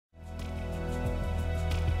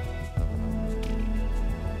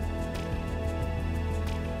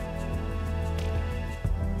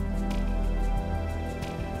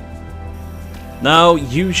Now,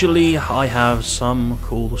 usually I have some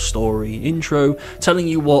cool story intro telling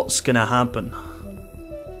you what's gonna happen,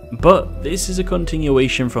 but this is a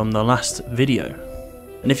continuation from the last video,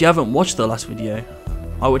 and if you haven't watched the last video,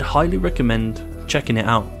 I would highly recommend checking it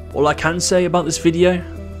out. All I can say about this video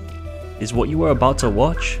is what you are about to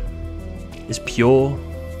watch is pure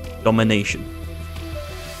domination.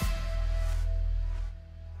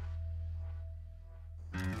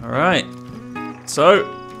 Alright,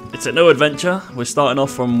 so it's a new adventure. We're starting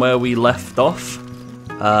off from where we left off.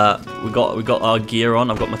 We got our gear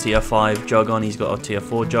on. I've got my tier 5 jug on. He's got a tier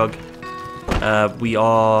 4 jug. We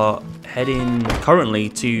are heading currently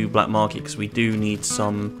to Black Market because we do need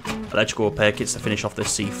some electrical repair kits to finish off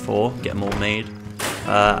this C4, get them all made.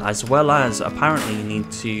 As well as apparently you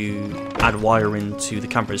need to add wiring to the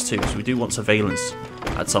cameras too, so we do want surveillance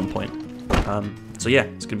at some point. So yeah,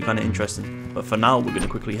 it's going to be kind of interesting. But for now, we're going to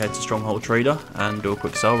quickly head to Stronghold Trader and do a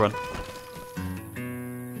quick sell run.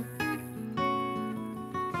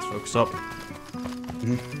 Let's focus up.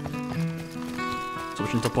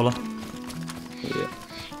 Switching to puller. Yeah.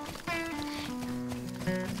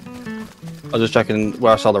 I was just checking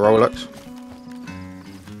where I saw the Rolex.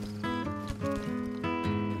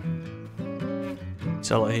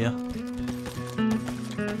 Sell it here.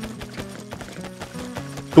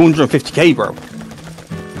 250k, bro.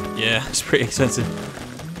 Yeah, it's pretty expensive.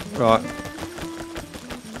 Right.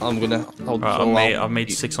 I'm gonna hold right, I've made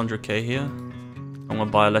 600k here. I'm gonna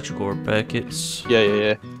buy electrical repair kits.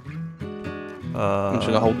 Yeah. I'm just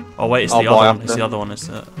gonna hold. Oh wait, it's the other one. It's the other one. It's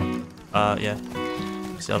yeah,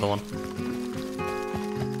 it's the other one.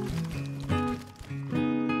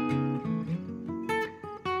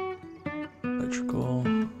 Electrical.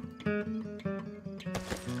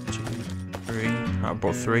 2, 3. Right, I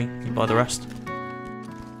brought 3. You buy the rest.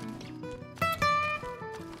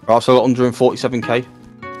 Right, so I got 147k.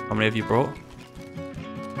 How many have you brought?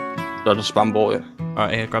 I just spam bought it.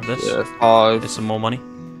 Alright, here, grab this. Yeah, 5. Here's some more money.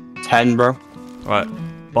 10, bro. Right,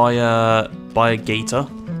 buy a gator.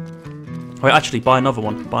 Wait, actually, buy another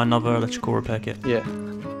one. Buy another electrical repair kit. Yeah.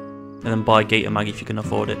 And then buy gator mag if you can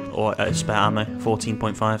afford it, or spare ammo,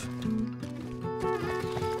 14.5.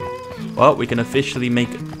 Well, we can officially make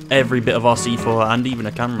every bit of our C4 and even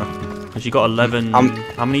a camera. Because you got 11.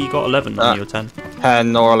 How many you got? 11 on you or 10?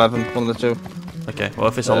 10 or 11, one of the two. Okay, well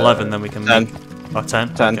if it's 11 then we can 10. make... Oh,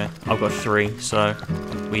 10? 10. Okay, I've got 3, so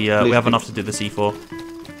we have enough to do the C4.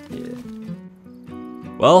 Yeah.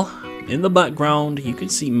 Well, in the background you can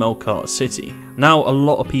see Melkart City. Now, a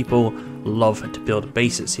lot of people love to build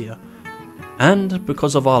bases here. And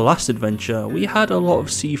because of our last adventure, we had a lot of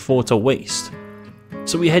C4 to waste.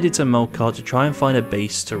 So we headed to Melkart to try and find a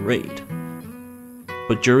base to raid.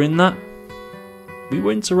 But during that, we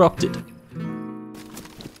were interrupted.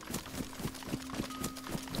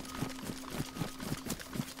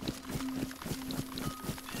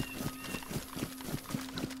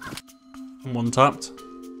 One tapped.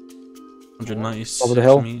 196 Over the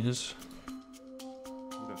hill. meters.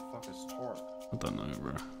 Who the fuck is Torque? I don't know,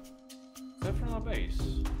 bro. Is that from our base?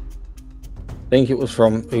 I think it was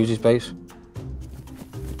from Uzi's base.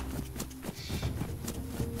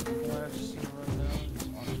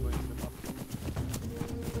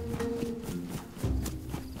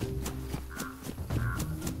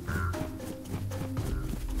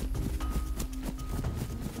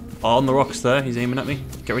 Oh, on the rocks there, he's aiming at me.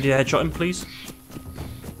 Get ready to headshot him, please.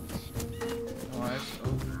 Nice.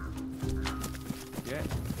 Oh. Yeah.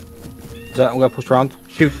 Is that I'm gonna push around?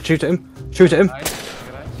 Shoot at him. Shoot at him. Nice.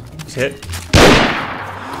 He's hit. Oh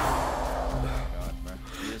my god, man.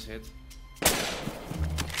 He is hit.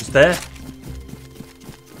 He's there.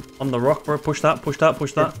 On the rock, bro. Push that, push that,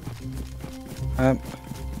 push that.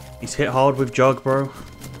 He's hit hard with jug, bro.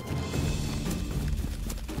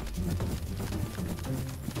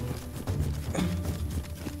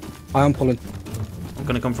 I am pulling. I'm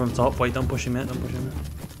gonna come from the top. Wait, don't push him yet, don't push him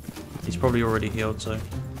yet. He's probably already healed, so.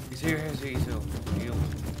 He's here, he's healed.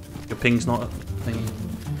 Your ping's not a thing.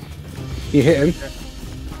 You hit him.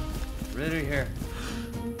 Really here.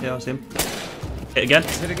 Yeah, I see him. Hit again.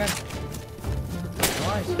 Hit again.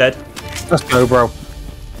 Nice. Dead. Let's go, bro.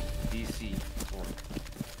 DC.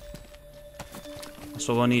 That's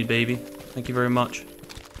all I need, baby. Thank you very much.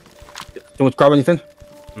 Do you want to grab anything?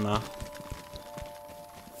 Nah.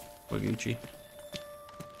 We're Gucci.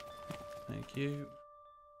 Thank you.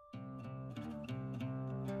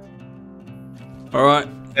 Alright.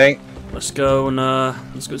 Okay. Let's go and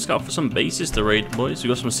let's go scout for some bases to raid, boys. We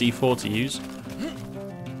got some C4 to use.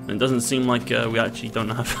 And it doesn't seem like we actually don't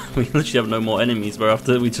have we literally have no more enemies, but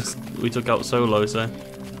after we took out Solo, so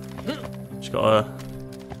just gotta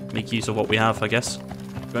make use of what we have, I guess.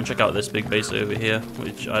 Go and check out this big base over here,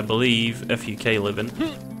 which I believe FUK live in.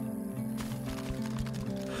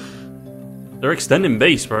 They're extending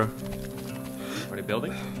base, bro. Are they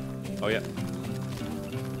building? Oh yeah.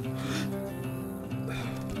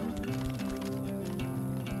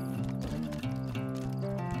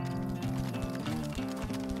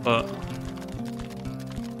 But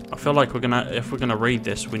I feel like if we're gonna raid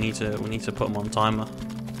this, we need to put them on timer.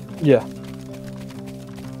 Yeah.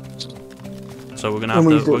 So we're gonna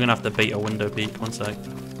have to bait a window peek. One sec.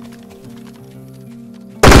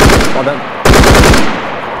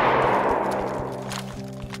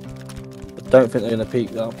 I don't think they're gonna peek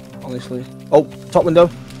though, honestly. Oh, top window.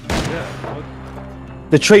 Yeah.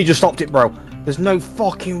 The tree just stopped it, bro. There's no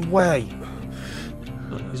fucking way.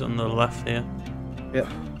 Look, he's on the left here. Yep.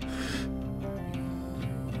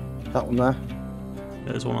 That one there.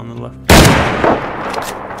 There's one on the left.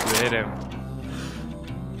 We hit him.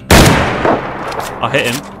 I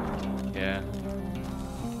hit him. Yeah.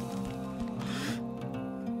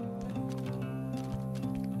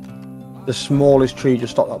 The smallest tree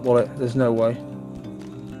just stopped that bullet. There's no way.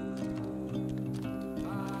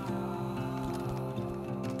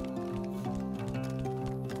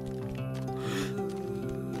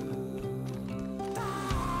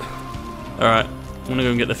 Alright, I'm gonna go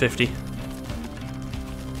and get the 50. So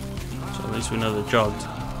at least we know they're jogged.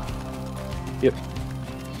 Yep.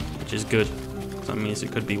 Which is good. That means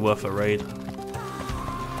it could be worth a raid.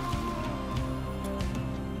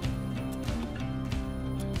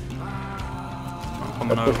 I'm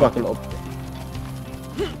coming Push over. back a little.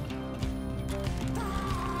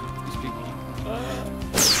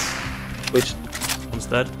 Which? One's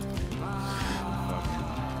dead.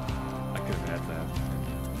 I could have had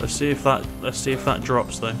that. Let's see if that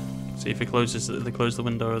drops though. See if it closes. If they close the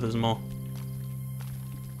window, or there's more.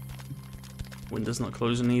 Window's not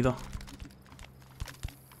closing either.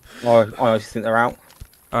 Oh, I think they're out.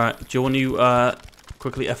 Alright, do you want to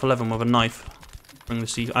quickly F11 with a knife? Bring the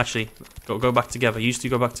C. Actually, go back together. You two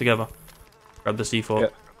go back together. Grab the C4.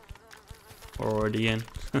 Yep. We're already in.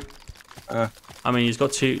 I mean, he's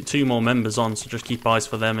got two more members on, so just keep eyes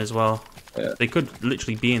for them as well. Yeah. They could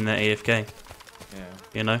literally be in their AFK. Yeah.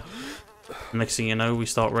 You know. Next thing you know, we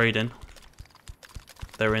start raiding.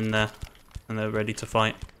 They're in there, and they're ready to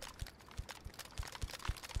fight.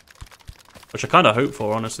 Which I kind of hope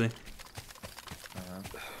for, honestly.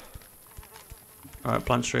 Alright,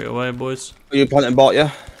 plant straight away, boys. Are you planting bot,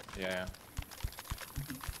 yeah? Yeah.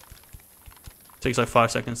 Takes like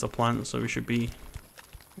 5 seconds to plant, so we should be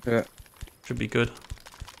Yeah. good.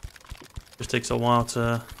 Just takes a while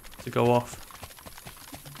to go off.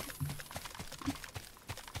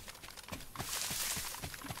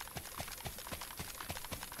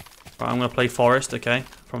 Right, I'm gonna play forest, okay,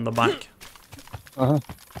 from the back. Uh huh.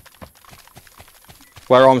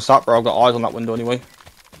 Where I'm sat, bro, I've got eyes on that window anyway.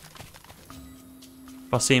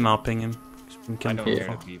 If I see him, I'll ping him. We I can- know we're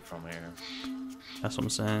gonna be from here. That's what I'm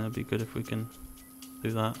saying. It'd be good if we can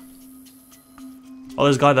do that. Oh,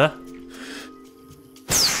 there's a guy there.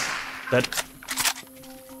 Dead.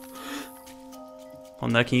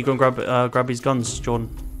 On there, can you go and grab his guns, Jordan?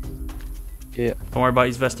 Yeah. Don't worry about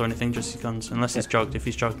his vest or anything, just his guns. Unless he's jugged. If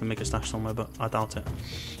he's jugged, then make a stash somewhere, but I doubt it.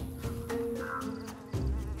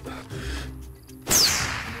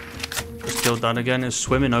 Just killed that again. It's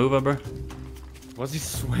swimming over, bro. Was he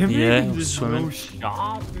swimming? Yeah, he was There's swimming. No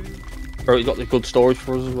shot, dude. Bro, he's got the good storage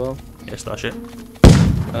for us as well. Yeah, stash it.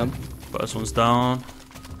 But First one's down.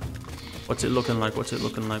 What's it looking like? What's it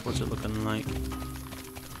looking like? What's it looking like?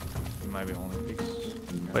 It might be only peaks.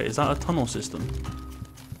 Wait, is that a tunnel system?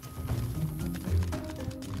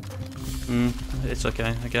 It's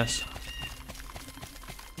okay, I guess.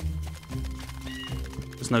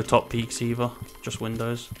 There's no top peaks either, just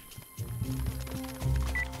windows.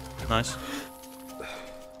 Nice.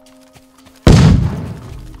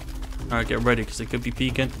 Alright, get ready, because it could be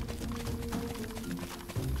peeking.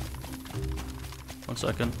 1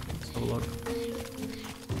 second, let's have a look.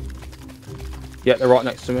 yeah, they're right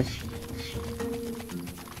next to me.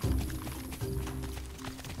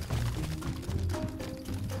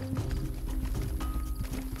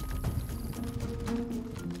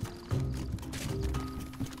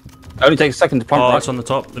 It only takes a second to plant, Oh, right? it's on the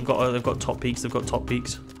top. They've got top peaks. They've got top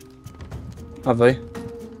peaks. Have they?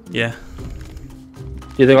 Yeah.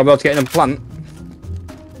 Do you think I'll be able to get in and plant?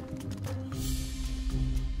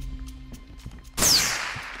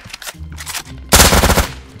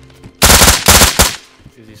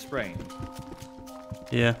 Is he spraying?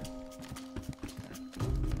 Yeah.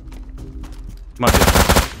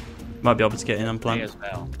 Might be able to get in and A plant. as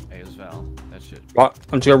well. A as well. That shit. Right,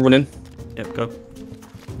 I'm just gonna run in. Yep, go.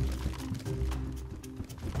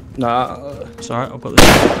 Nah, It's alright, I've got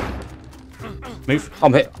this. Move.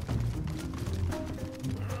 I'm hit.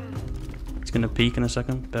 It's gonna peek in a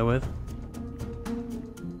second, bear with.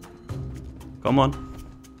 Come on.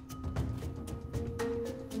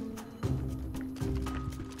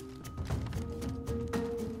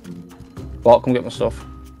 Bart, come get my stuff.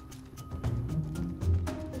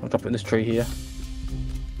 I'll drop it in this tree here.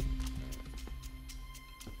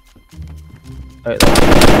 Right there.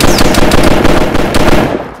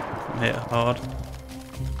 I'm hit hard.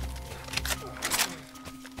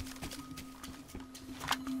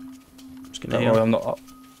 Just gonna Don't heal. worry, I'm not up.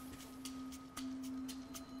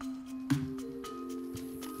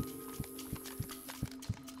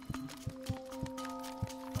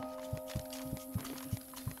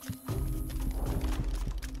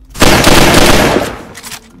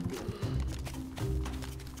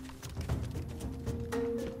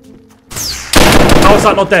 How is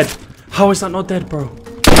that not dead? How is that not dead, bro?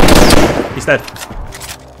 He's dead.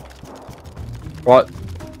 Right.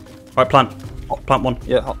 Right, plant. Plant one.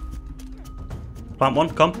 Yeah. Plant one,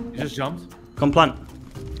 come. You just jumped? Come plant.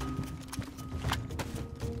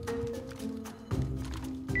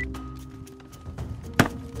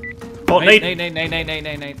 Oh, nade.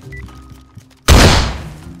 Nate.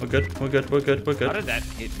 We're good, we're good, we're good, we're How good. did that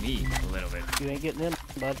hit me a little bit? You ain't getting them,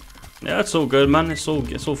 bud. Yeah, it's all good, man. It's all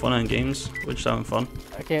fun and games. We're just having fun.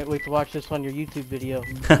 I can't wait to watch this on your YouTube video.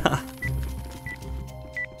 Is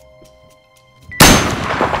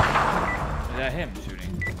that him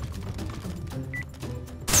shooting?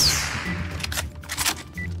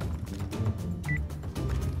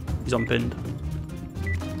 He's unpinned.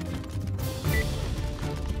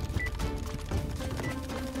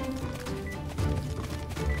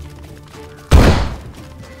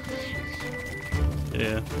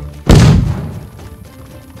 Yeah.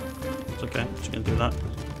 It's okay, just gonna do that.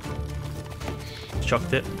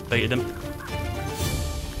 Chucked it, baited him.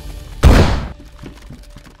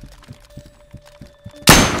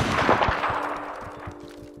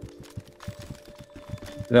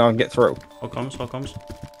 Now I can get through. All comes, all comes.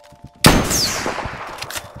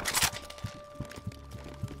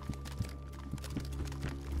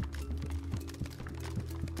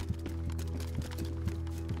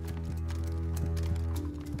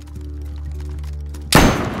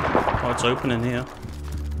 Oh, it's open in here.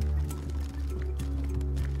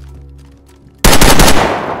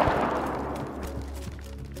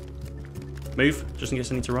 Move, just in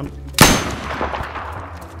case I need to run.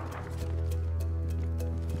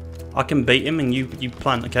 I can bait him and you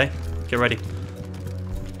plant, okay? Get ready.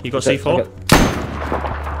 You got C4?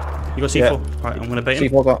 You got C4? Yeah. Right, I'm gonna bait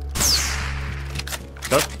him. C4 got.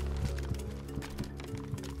 Go.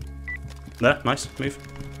 There, nice, move.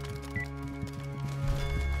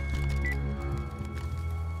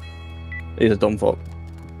 He's a dumb fuck.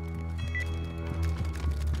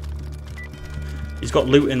 He's got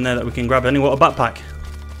loot in there that we can grab. Anyone got a backpack?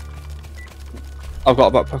 I've got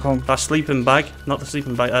a backpack on. That sleeping bag, not the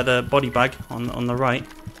sleeping bag, the body bag on the right.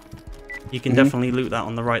 You can definitely loot that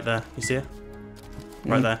on the right there. You see it?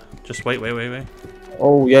 Right there. Just wait.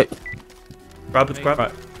 Oh, yeah. Grab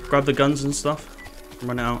the guns and stuff.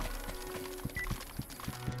 Run it out.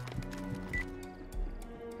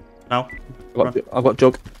 Now. I've got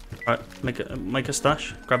jug. Right, make a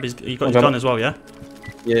stash. Grab his. You got his gun as well, yeah?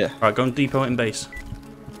 Yeah. Right, go and depot it in base.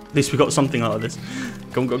 At least we got something out of this.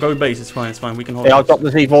 Go base. It's fine. We can hold. Yeah, it. I'll drop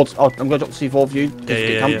the C4. I'm gonna drop the C4 for you.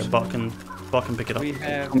 Yeah. Bart can pick it up. We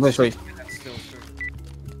have... I'm this way. That's still true.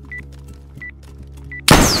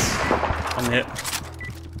 I'm hit.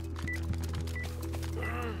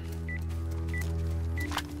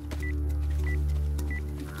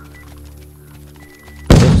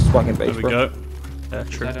 This is fucking base, There we bro. go. Yeah,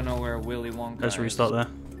 true. I don't know where Willy Wonka Let's is. restart there.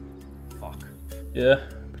 Fuck. Yeah,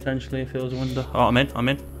 potentially if it was a window. Oh, I'm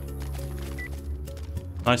in.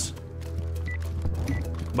 Nice.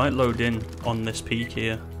 Might load in on this peak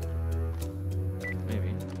here.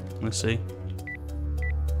 Maybe. Let's see.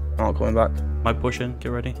 I'm not coming back. Might push in.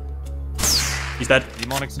 Get ready. He's dead.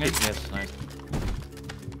 Demonic snake? Yes, nice.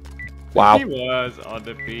 Wow. He was on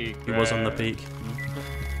the peak. He was on the peak.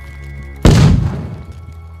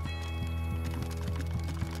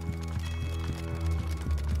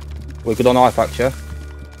 We're good on IFAX, yeah?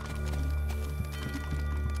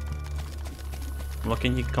 I'm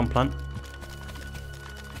looking. You can come plant.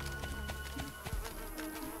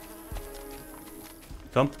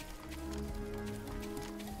 Come.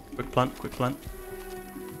 Quick plant.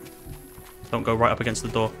 Don't go right up against the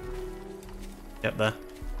door. Yep, there.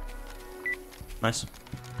 Nice.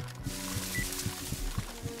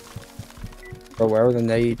 Bro, where are the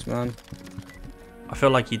nades, man? I feel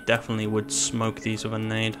like you definitely would smoke these with a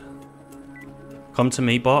nade. Come to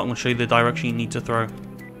me, Bart. I'm going to show you the direction you need to throw.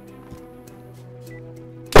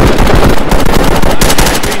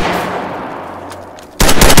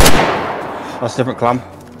 That's a different clan. 1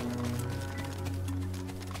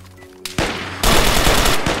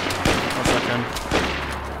 second.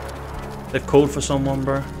 They've called for someone,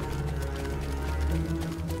 bro.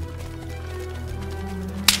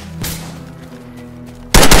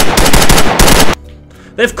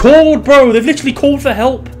 They've called, bro! They've literally called for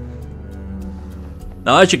help!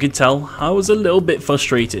 Now, as you can tell, I was a little bit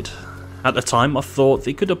frustrated. At the time, I thought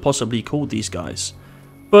they could have possibly called these guys,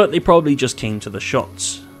 but they probably just came to the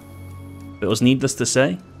shots. It was needless to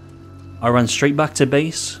say, I ran straight back to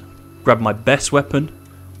base, grabbed my best weapon,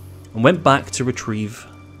 and went back to retrieve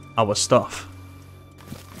our stuff.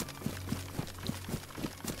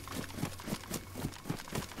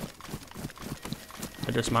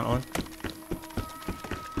 I dismantle him.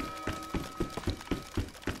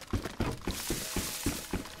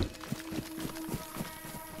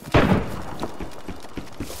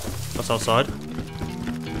 That's outside.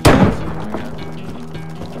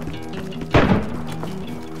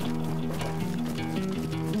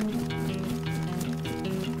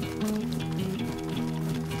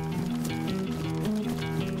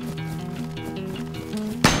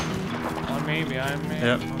 On me, behind me.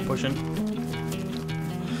 Yep, I'm pushing.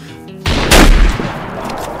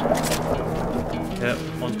 Yep,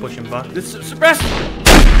 one's pushing back. This is suppressed!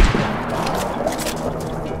 Nice.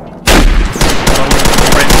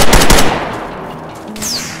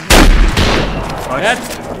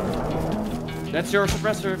 That's your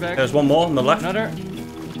suppressor back. There's one more on the left. Another.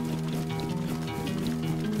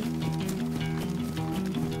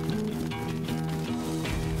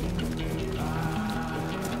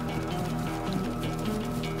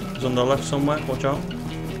 He's on the left somewhere, watch out.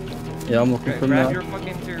 Yeah, I'm looking Okay, for grab him your now.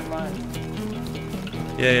 fucking tier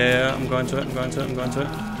 5. Yeah, I'm going to it, I'm going to it, I'm going to it.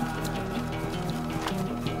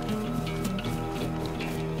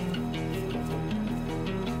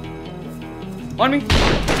 On me!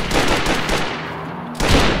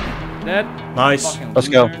 Dead. Nice. Fucking Let's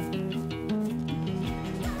go. loser.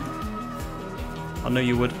 I knew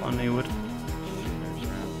you would, I knew you would.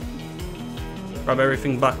 Grab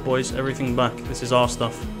everything back, boys, everything back. This is our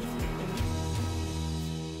stuff.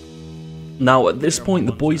 Now, at this point,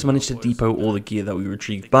 the boys managed to depot all the gear that we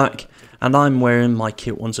retrieved back, and I'm wearing my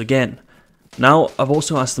kit once again. Now, I've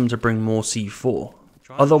also asked them to bring more C4,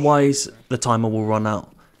 otherwise the timer will run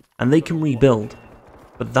out, and they can rebuild.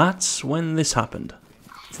 But that's when this happened.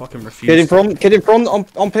 Fucking refused. Kid in front,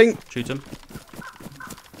 on pink. Shoot him.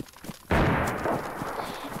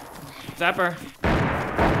 Zapper.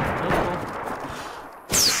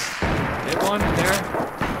 Hit one, there.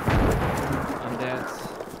 I'm dead.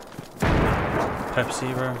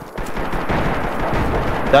 Pepsi, bro.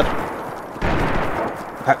 Dead.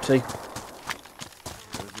 Pepsi.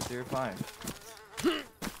 Where's the tier 5?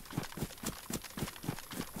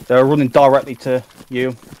 They're running directly to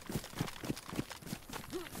you.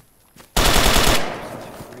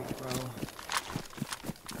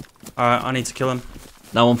 Alright, I need to kill him.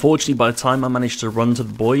 Now, unfortunately, by the time I managed to run to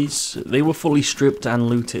the boys, they were fully stripped and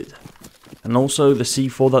looted. And also, the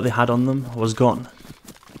C4 that they had on them was gone.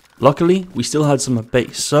 Luckily, we still had some at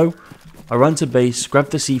base, so I ran to base,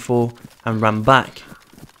 grabbed the C4, and ran back.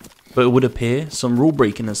 But it would appear some rule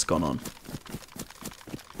breaking has gone on.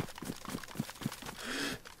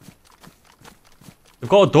 We've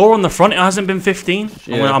got a door on the front, it hasn't been 15.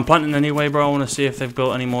 Yeah. I'm planting anyway, bro. I want to see if they've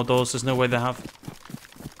built any more doors. There's no way they have.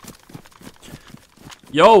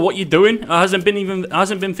 Yo, what you doing? It hasn't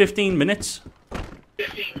been 15 minutes.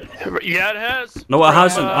 Yeah, it has. No, it From,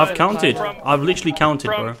 hasn't. I've counted. from- I've literally counted,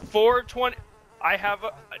 From bro. 420, I have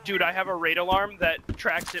a dude. I have a raid alarm that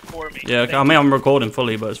tracks it for me. Yeah, okay, I mean, I'm recording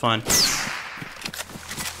fully, but it's fine.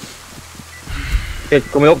 Kid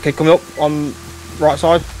coming up on right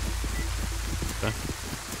side. Okay.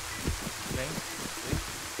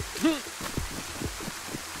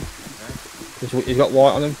 He's got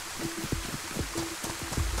white on him.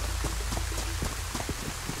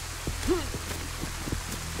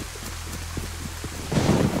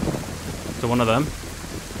 So one of them.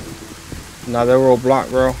 No, they were all black,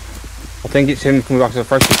 bro. I think it's him coming back to the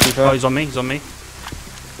fresh. Oh, he's on me. He's on me.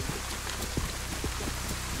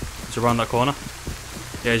 He's around that corner.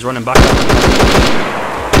 Yeah, he's running back.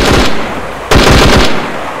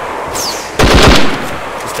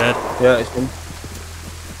 He's dead. Yeah, it's him.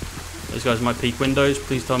 Those guys might peek windows.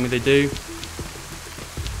 Please tell me they do.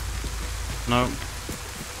 No.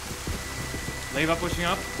 Leva pushing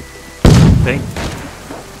up. Ping.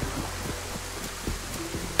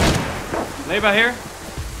 Neighbor here?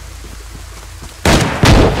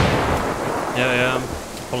 Yeah, I'm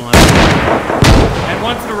pulling out. And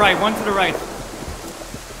one to the right, one to the right.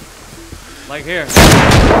 Like here.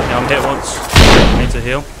 Yeah, I'm hit once. I need to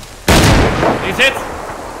heal. He's hit.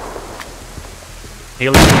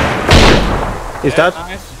 Healing. He's dead.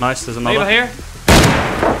 Nice. Nice, there's Neighbor another. here?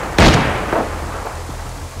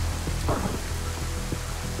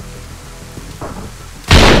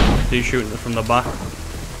 He's shooting it from the back.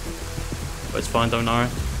 But it's fine, don't worry.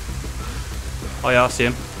 Oh yeah, I see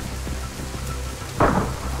him.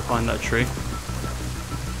 Find that tree.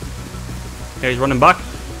 Yeah, he's running back.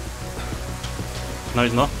 No,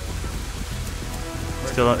 he's not.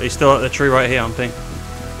 He's still at the tree right here, I'm ping.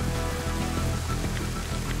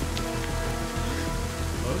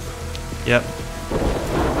 Yep.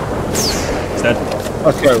 He's dead.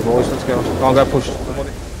 Let's go, boys. Let's go. Go on, go push.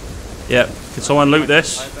 Somebody. Yep. Can someone loot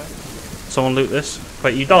this? Someone loot this?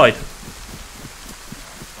 Wait, you died?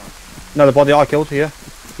 No, the body I killed here.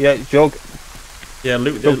 Yeah, Jug. Yeah,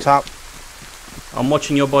 loot Jug the... tap. I'm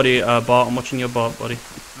watching your body, Bart. I'm watching your Bart, buddy.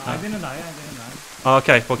 No, I didn't die, I didn't die. Oh,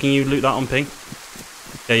 okay. Well, can you loot that on ping?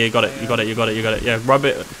 Yeah, you got it. You got it. You got it. You got it. Yeah, grab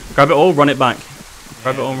it all, run it back.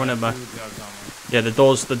 Grab it all, run it back. Yeah, the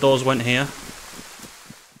doors went here.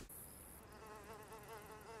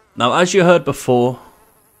 Now, as you heard before,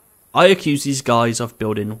 I accused these guys of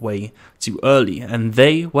building way too early, and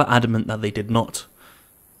they were adamant that they did not.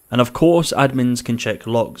 And of course, admins can check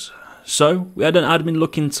logs. So, we had an admin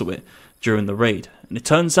look into it during the raid, and it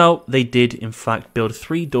turns out they did in fact build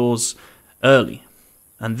 3 doors early.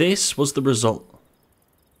 And this was the result.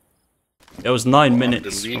 It was 9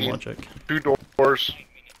 minutes from logic. 2 doors.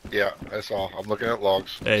 Yeah, I saw. I'm looking at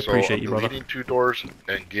logs. Hey, appreciate so you, brother. deleting 2 doors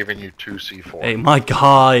and giving you 2 C4. Hey, my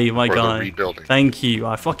guy. for the rebuilding. Thank you.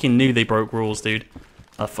 I fucking knew they broke rules, dude.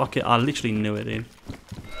 I literally knew it, dude.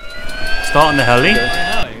 Starting the heli.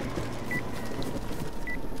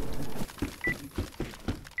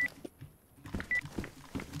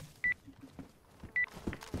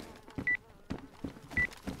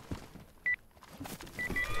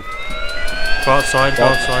 Go outside, go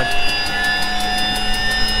outside.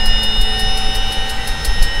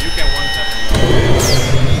 You get 1 second.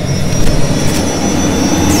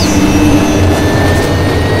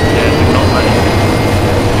 Yeah, do not let him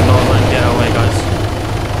get away, guys.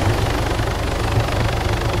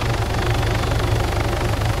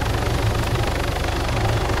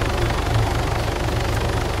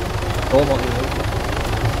 Hold on,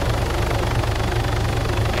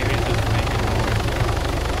 Maybe it's just making noise.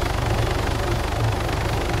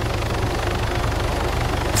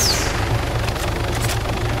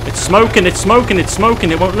 It's smoking, it's smoking, it's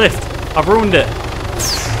smoking, it won't lift. I've ruined it.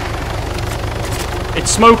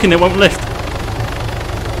 It's smoking, it won't lift.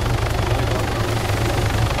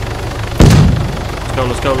 Let's go,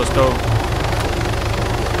 let's go, let's go.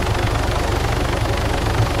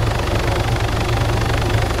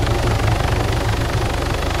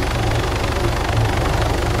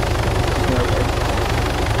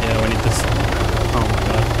 Yeah, we need this. Oh my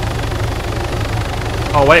god.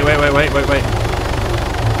 Oh, wait.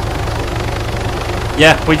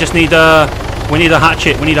 Yeah, we just need we need a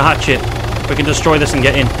hatchet. We need a hatchet. We can destroy this and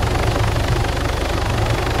get in.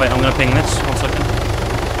 Wait, I'm gonna ping this. 1 second.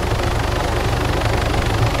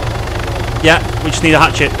 Yeah, we just need a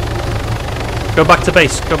hatchet. Go back to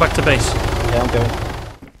base. Go back to base. Yeah, I'm going.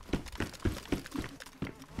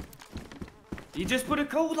 You just put a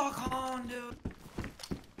code lock on, dude.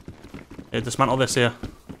 Yeah, dismantle this here.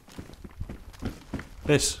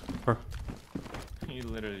 This. Or You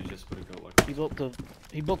literally just put a code lock. He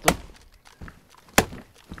built the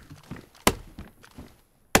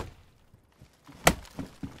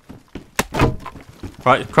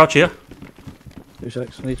right, crouch here. 2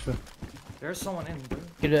 seconds. I need to. There's someone in,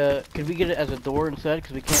 dude. could we get it as a door instead?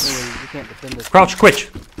 Because we can't defend this. Crouch, quick.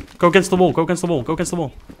 Go against the wall. Go against the wall. Go against the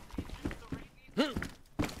wall.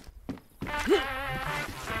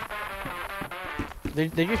 They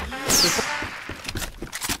just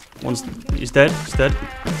He's dead. He's dead.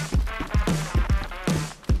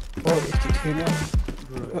 Oh, it's here now.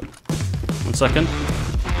 1 second.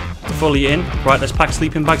 We're fully in. Right, let's pack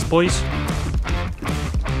sleeping bags, boys.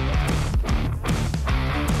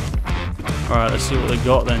 Alright, let's see what they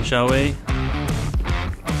got then, shall we?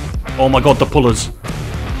 Oh my god, the pullers.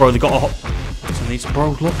 Bro, they got a hot... What's in these?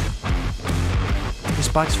 Bro, look. This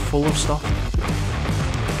bag's full of stuff.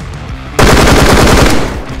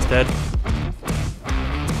 It's dead.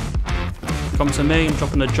 Come to me, I'm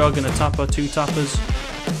dropping a jug and a tapper, 2 tappers.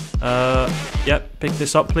 Yep, pick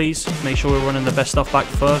this up please. Make sure we're running the best stuff back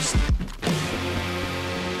first.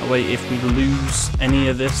 That way if we lose any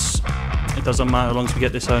of this It doesn't matter as long as we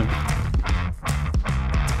get this home.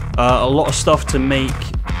 A lot of stuff to make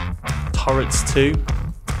turrets too.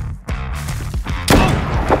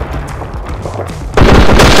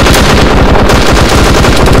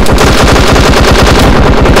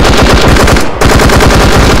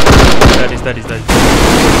 He's dead, he's dead.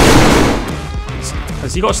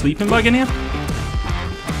 Has he got a sleeping bag in here?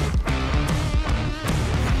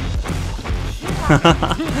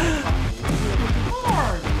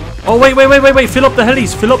 Oh wait, fill up the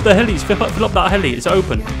helis, fill up that heli, it's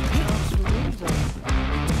open.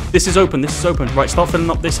 This is open, Right, start filling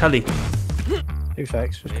up this heli. 2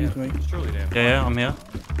 secs, just come to me. Yeah, I'm here.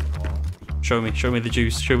 Show me the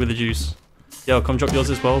juice, Yo, come drop yours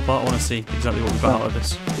as well, but I want to see exactly what we got out of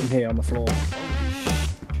this. In here on the floor.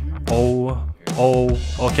 Oh,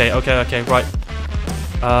 okay, right.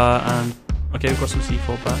 And, okay, we've got some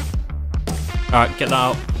C4 back. Alright, get that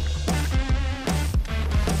out.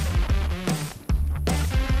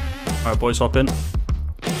 Alright, boys, hop in.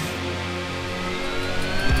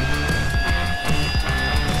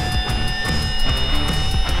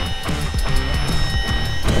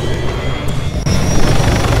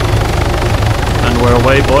 And we're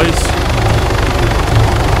away, boys.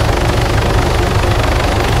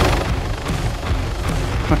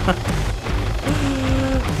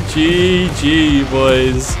 GG,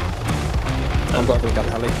 boys. I've got to do that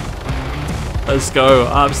heli. Let's go.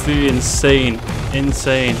 Absolutely insane.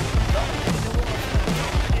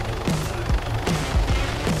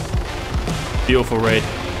 Beautiful raid.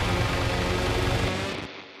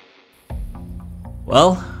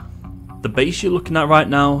 Well, the base you're looking at right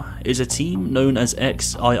now is a team known as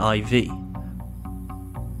XIIV.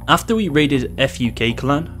 After we raided FUK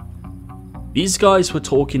clan, these guys were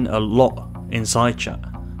talking a lot in side chat.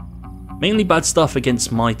 Mainly bad stuff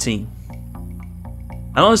against my team.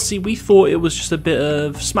 And honestly, we thought it was just a bit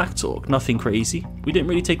of smack talk, nothing crazy. We didn't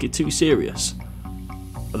really take it too serious.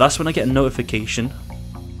 But that's when I get a notification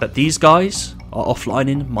that these guys are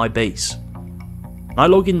offlining my base. And I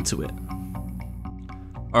log into it.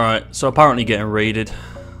 Alright, so apparently getting raided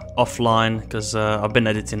offline because I've been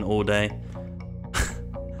editing all day.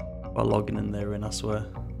 By logging in there, I swear.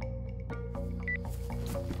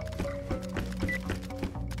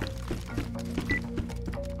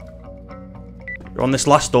 You're on this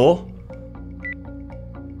last door.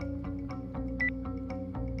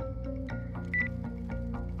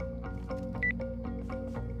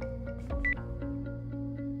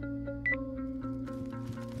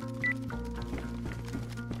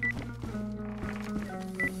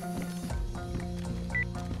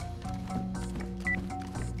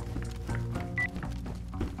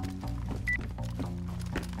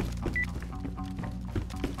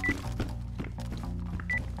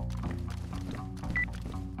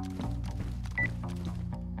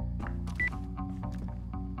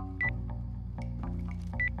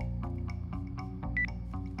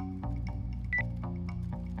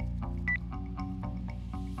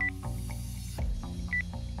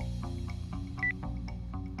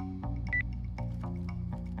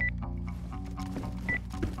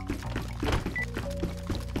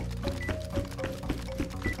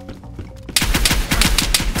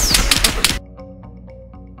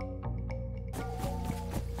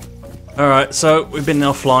 Alright, so we've been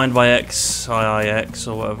offline by XIIX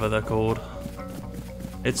or whatever they're called.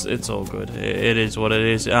 It's all good. It is what it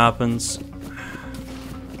is. It happens.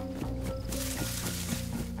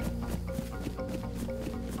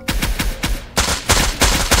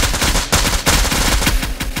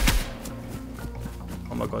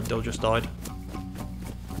 Oh my god, Dill just died.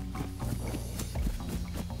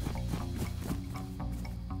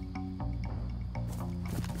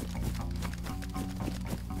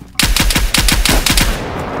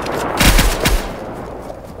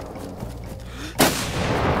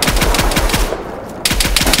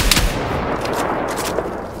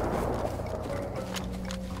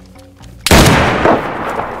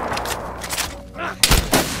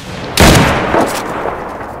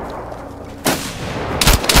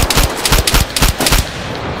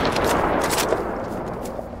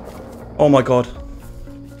 Oh my god.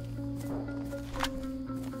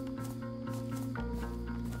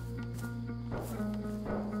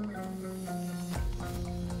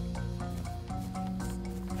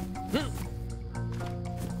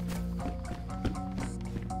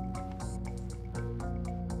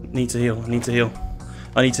 Need to heal, I need to heal.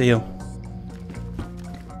 I need to heal.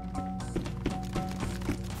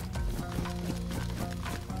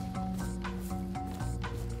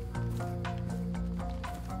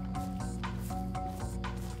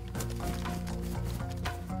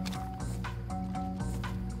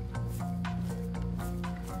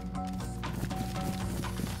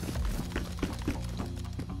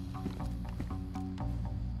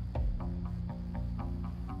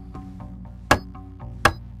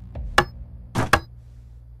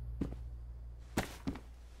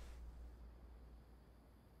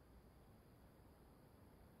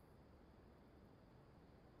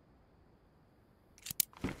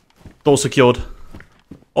 Door secured.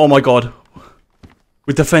 Oh my god.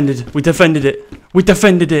 We defended it. We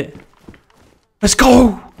defended it. Let's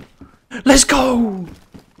go! Let's go!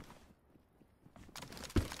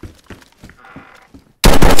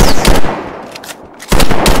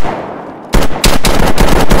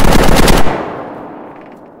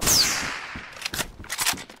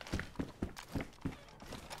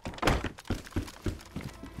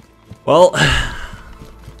 Well,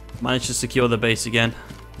 managed to secure the base again.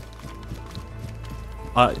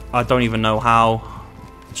 I don't even know how.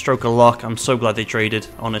 Stroke of luck. I'm so glad they traded,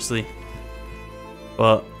 honestly.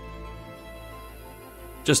 But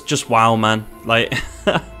just wow, man. Like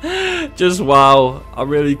just wow. I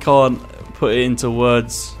really can't put it into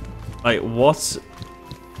words. Like what?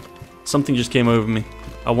 Something just came over me.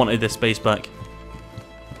 I wanted this base back.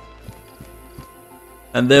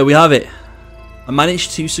 And there we have it. I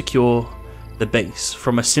managed to secure the base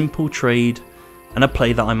from a simple trade and a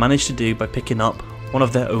play that I managed to do by picking up one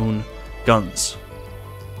of their own guns.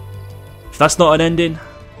 If that's not an ending,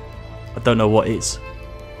 I don't know what is.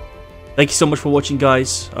 Thank you so much for watching,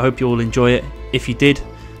 guys. I hope you all enjoy it. If you did,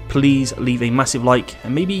 please leave a massive like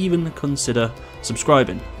and maybe even consider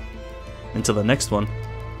subscribing. Until the next one,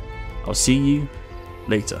 I'll see you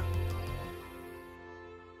later.